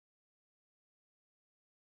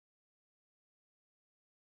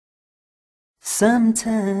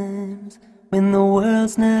Sometimes when the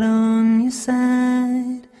world's not on your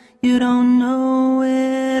side, you don't know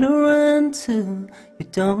where to run to, you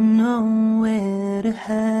don't know where to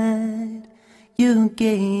hide. You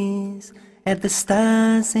gaze at the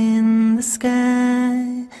stars in the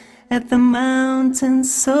sky, at the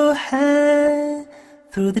mountains so high,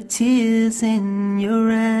 through the tears in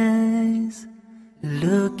your eyes,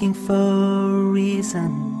 looking for a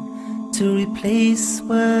reason to replace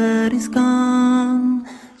what is gone.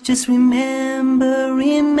 Just remember,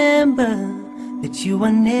 remember that you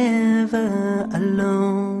are never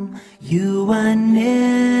alone. You are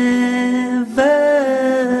never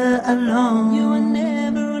alone. You are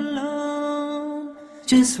never alone.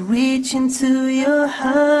 Just reach into your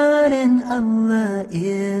heart and Allah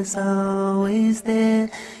is always there.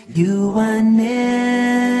 You are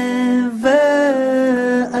never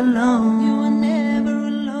alone. You are never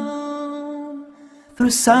alone. Through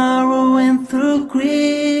sorrow and through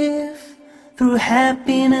grief, through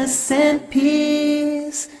happiness and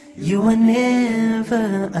peace, you are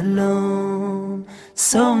never alone.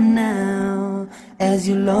 So now, as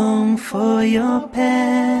you long for your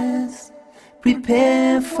past,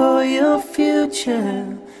 prepare for your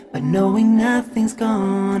future, but knowing nothing's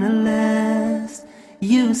gonna last.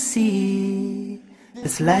 You see,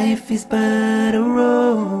 this life is but a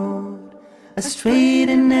road, a straight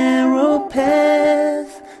and narrow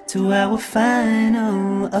path to our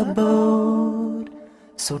final abode.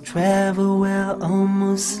 So travel well, O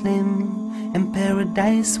Muslim, and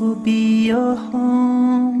paradise will be your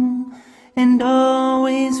home. And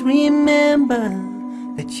always remember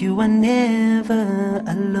that you are never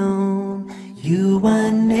alone. You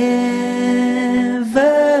are never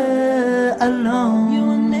alone. You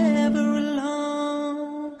are never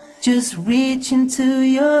alone. Just reach into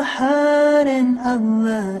your heart and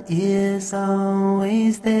Allah is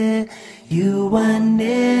always there. You are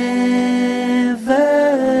never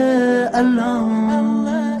alone.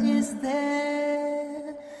 Allah is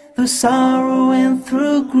there. Through sorrow and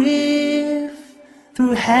through grief,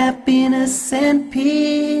 through happiness and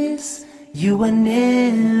peace, you are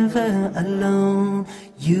never alone.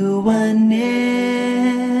 You are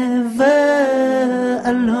never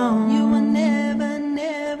alone. You are never,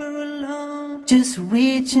 never alone. Just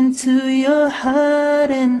reach into your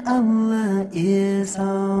heart and Allah is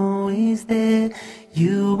always there.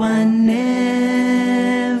 You are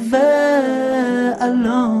never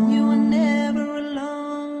alone. You are never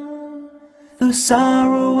alone. Through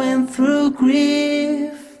sorrow and through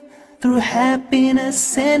grief, through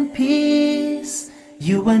happiness and peace,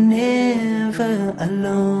 you are never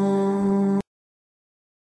alone.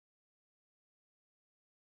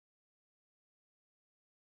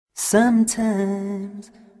 Sometimes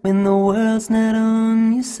when the world's not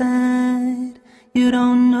on your side, you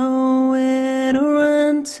don't know where to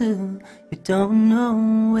run to, you don't know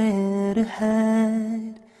where to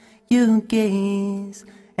hide. You gaze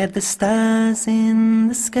at the stars in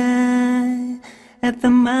the sky, at the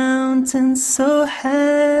mountains so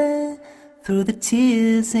high, through the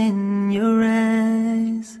tears in your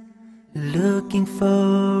eyes, looking for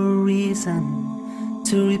a reason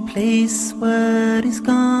to replace what is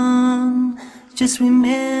gone. Just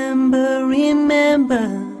remember, remember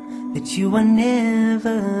that you are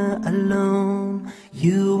never alone.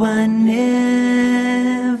 You are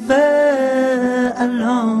never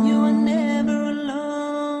alone. You are never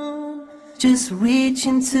alone. Just reach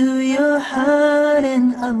into your heart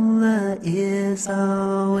and Allah is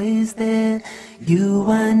always there. You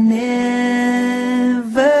are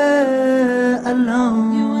never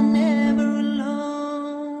alone. You are never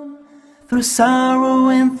alone. Through sorrow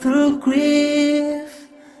and through grief,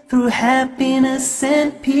 through happiness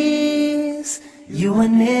and peace, you are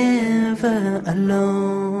never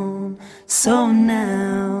alone. So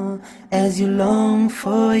now, as you long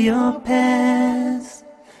for your past,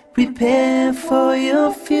 prepare for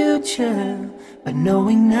your future, but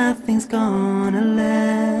knowing nothing's gonna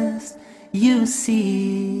last. You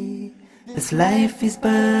see, this life is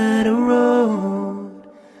but a road,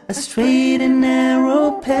 a straight and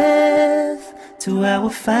narrow path to our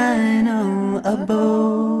final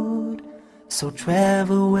abode. So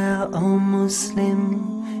travel well, O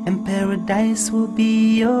Muslim, and paradise will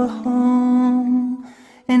be your home.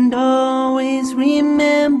 And always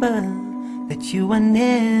remember that you are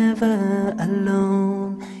never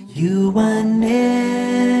alone. You are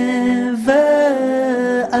never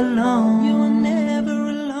alone. You are never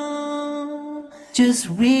alone. Just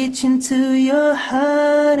reach into your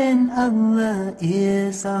heart and Allah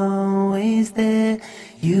is always there.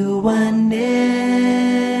 You are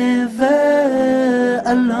never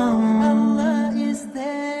alone. Allah is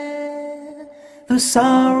there.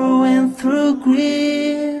 sorrow and through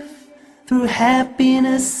grief, through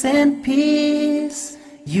happiness and peace.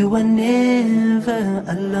 You are never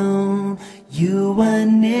alone. You are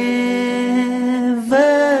never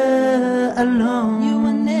alone. You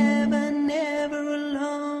are never, never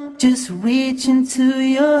alone. Just reach into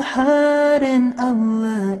your heart and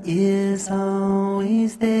Allah is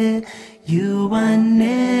always there. You are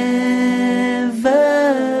never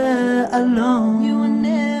alone. You are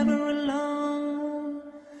never alone.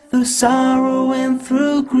 Through sorrow and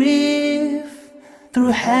through grief,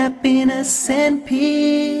 through happiness and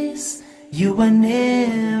peace, you are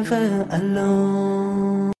never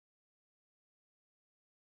alone.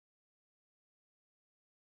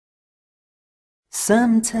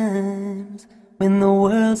 Sometimes when the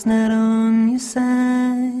world's not on your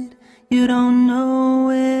side, you don't know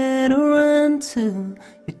where to run to,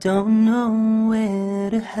 you don't know where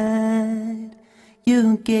to hide.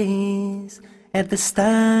 You gaze at the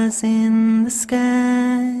stars in the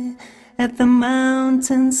sky, at the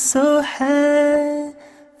mountains so high,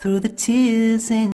 through the tears in